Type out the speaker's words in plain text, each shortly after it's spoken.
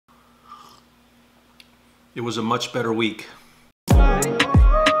It was a much better week.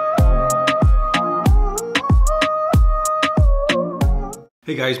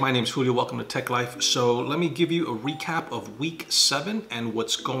 Hey guys, my name is Julio. Welcome to Tech Life. So let me give you a recap of week 7 and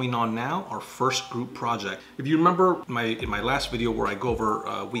what's going on now, our first group project. If you remember in my last video where I go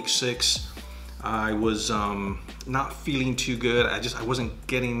over week 6, I was not feeling too good. I wasn't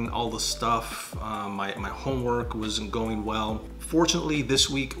getting all the stuff. My homework wasn't going well. Fortunately, this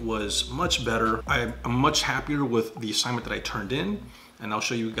week was much better. I'm much happier with the assignment that I turned in, and I'll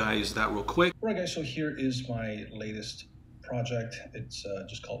show you guys that real quick. All right guys, so here is my latest project. It's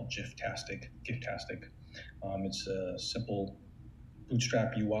just called GIF-tastic. It's a simple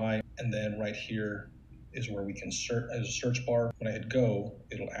bootstrap UI, and then right here is where we can search as a search bar. When I hit go,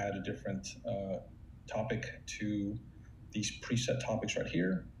 it'll add a different topic to these preset topics right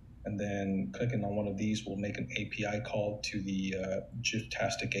here, and then clicking on one of these will make an API call to the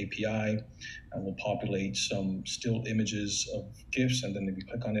GIF-tastic API, and will populate some still images of GIFs, and then if you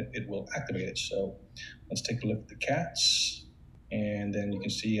click on it, it will activate it. So let's take a look at the cats. And then you can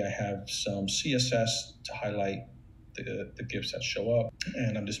see I have some CSS to highlight the GIFs that show up.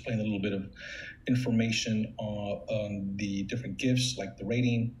 And I'm displaying a little bit of information on the different GIFs, like the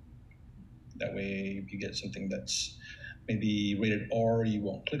rating. That way, if you get something that's maybe rated R, you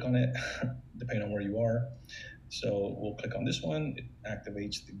won't click on it, depending on where you are. So we'll click on this one. It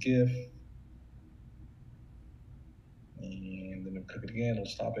activates the GIF. And then we'll click it again, it'll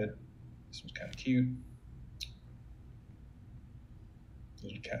stop it. This one's kind of cute.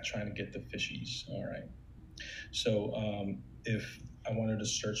 Little cat trying to get the fishies. All right. So if I wanted to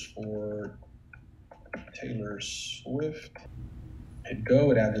search for Taylor Swift, hit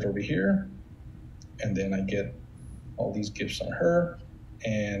go, it adds it over here. And then I get all these GIFs on her.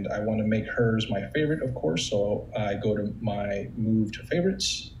 And I want to make hers my favorite, of course. So I go to my move to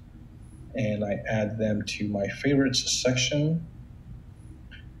favorites and I add them to my favorites section.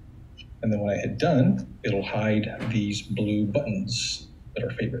 And then when I hit done, it'll hide these blue buttons that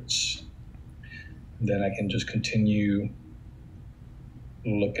are favorites. And then I can just continue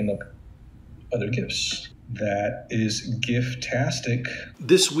looking up other GIFs. That is GIF-tastic.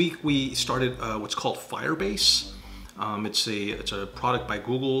 This week we started what's called Firebase. It's a product by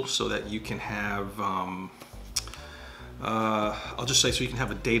Google so that you can have, I'll just say so you can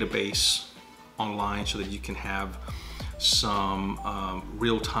have a database online so that you can have some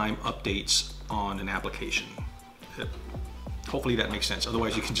real-time updates on an application. Hopefully that makes sense.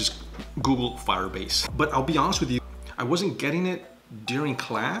 Otherwise you can just Google Firebase. But I'll be honest with you, I wasn't getting it during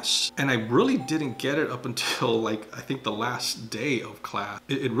class, and I really didn't get it up until I think the last day of class.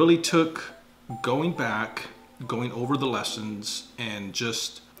 It really took going back, going over the lessons, and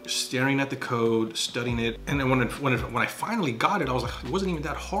just staring at the code, studying it. And then when I finally got it, I was like, it wasn't even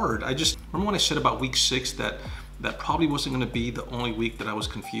that hard. I just remember when I said about week 6 that probably wasn't gonna be the only week that I was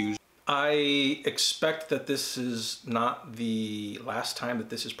confused. I expect that this is not the last time that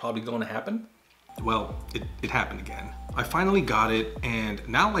this is probably going to happen. Well, it happened again. I finally got it, and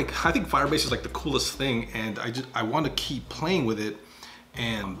now I think Firebase is the coolest thing, and I want to keep playing with it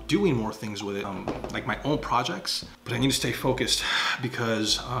and doing more things with it, like my own projects. But I need to stay focused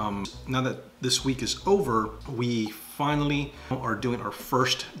because now that this week is over, we finally are doing our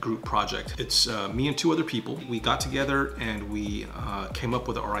first group project. It's me and 2 other people. We got together and we came up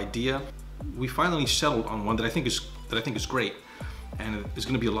with our idea. We finally settled on one that I think is great, and it's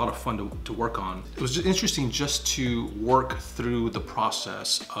going to be a lot of fun to work on. It was just interesting just to work through the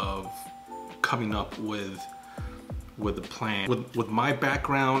process of coming up with the plan. With my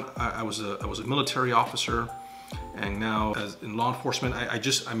background, I was a military officer, and now as in law enforcement,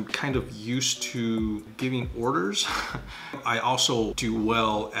 I'm kind of used to giving orders. I also do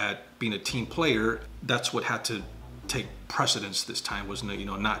well at being a team player. That's what had to take precedence this time, was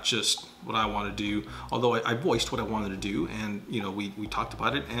not just what I want to do, although I voiced what I wanted to do, and we talked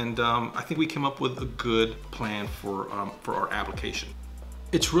about it, and I think we came up with a good plan for our application.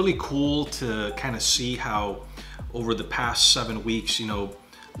 It's really cool to kind of see how over the past 7 weeks,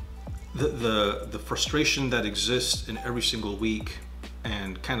 the frustration that exists in every single week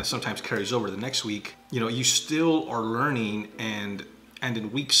and kind of sometimes carries over the next week, you still are learning, and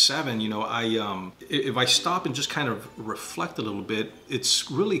in week 7, if I stop and just kind of reflect a little bit, it's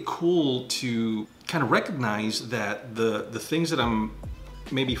really cool to kind of recognize that the things that I'm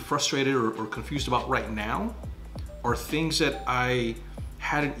maybe frustrated or confused about right now are things that I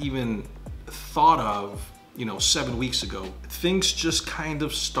hadn't even thought of 7 weeks ago. Things just kind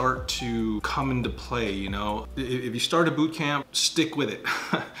of start to come into play, If you start a boot camp, stick with it.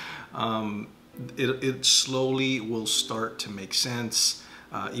 It slowly will start to make sense.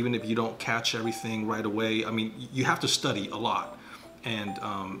 even if you don't catch everything right away. I mean, you have to study a lot. And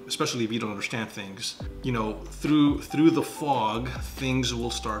especially if you don't understand things, you know, through the fog, things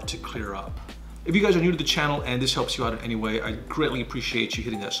will start to clear up. If you guys are new to the channel and this helps you out in any way, I greatly appreciate you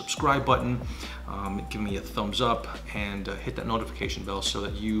hitting that subscribe button, give me a thumbs up, and hit that notification bell so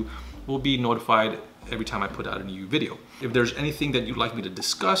that you will be notified every time I put out a new video. If there's anything that you'd like me to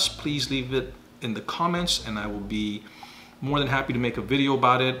discuss, please leave it in the comments and I will be more than happy to make a video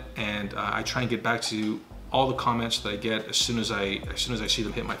about it. And I try and get back to all the comments that I get as soon as I see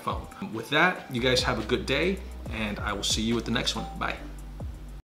them hit my phone. With that, you guys have a good day, and I will see you at the next one. Bye.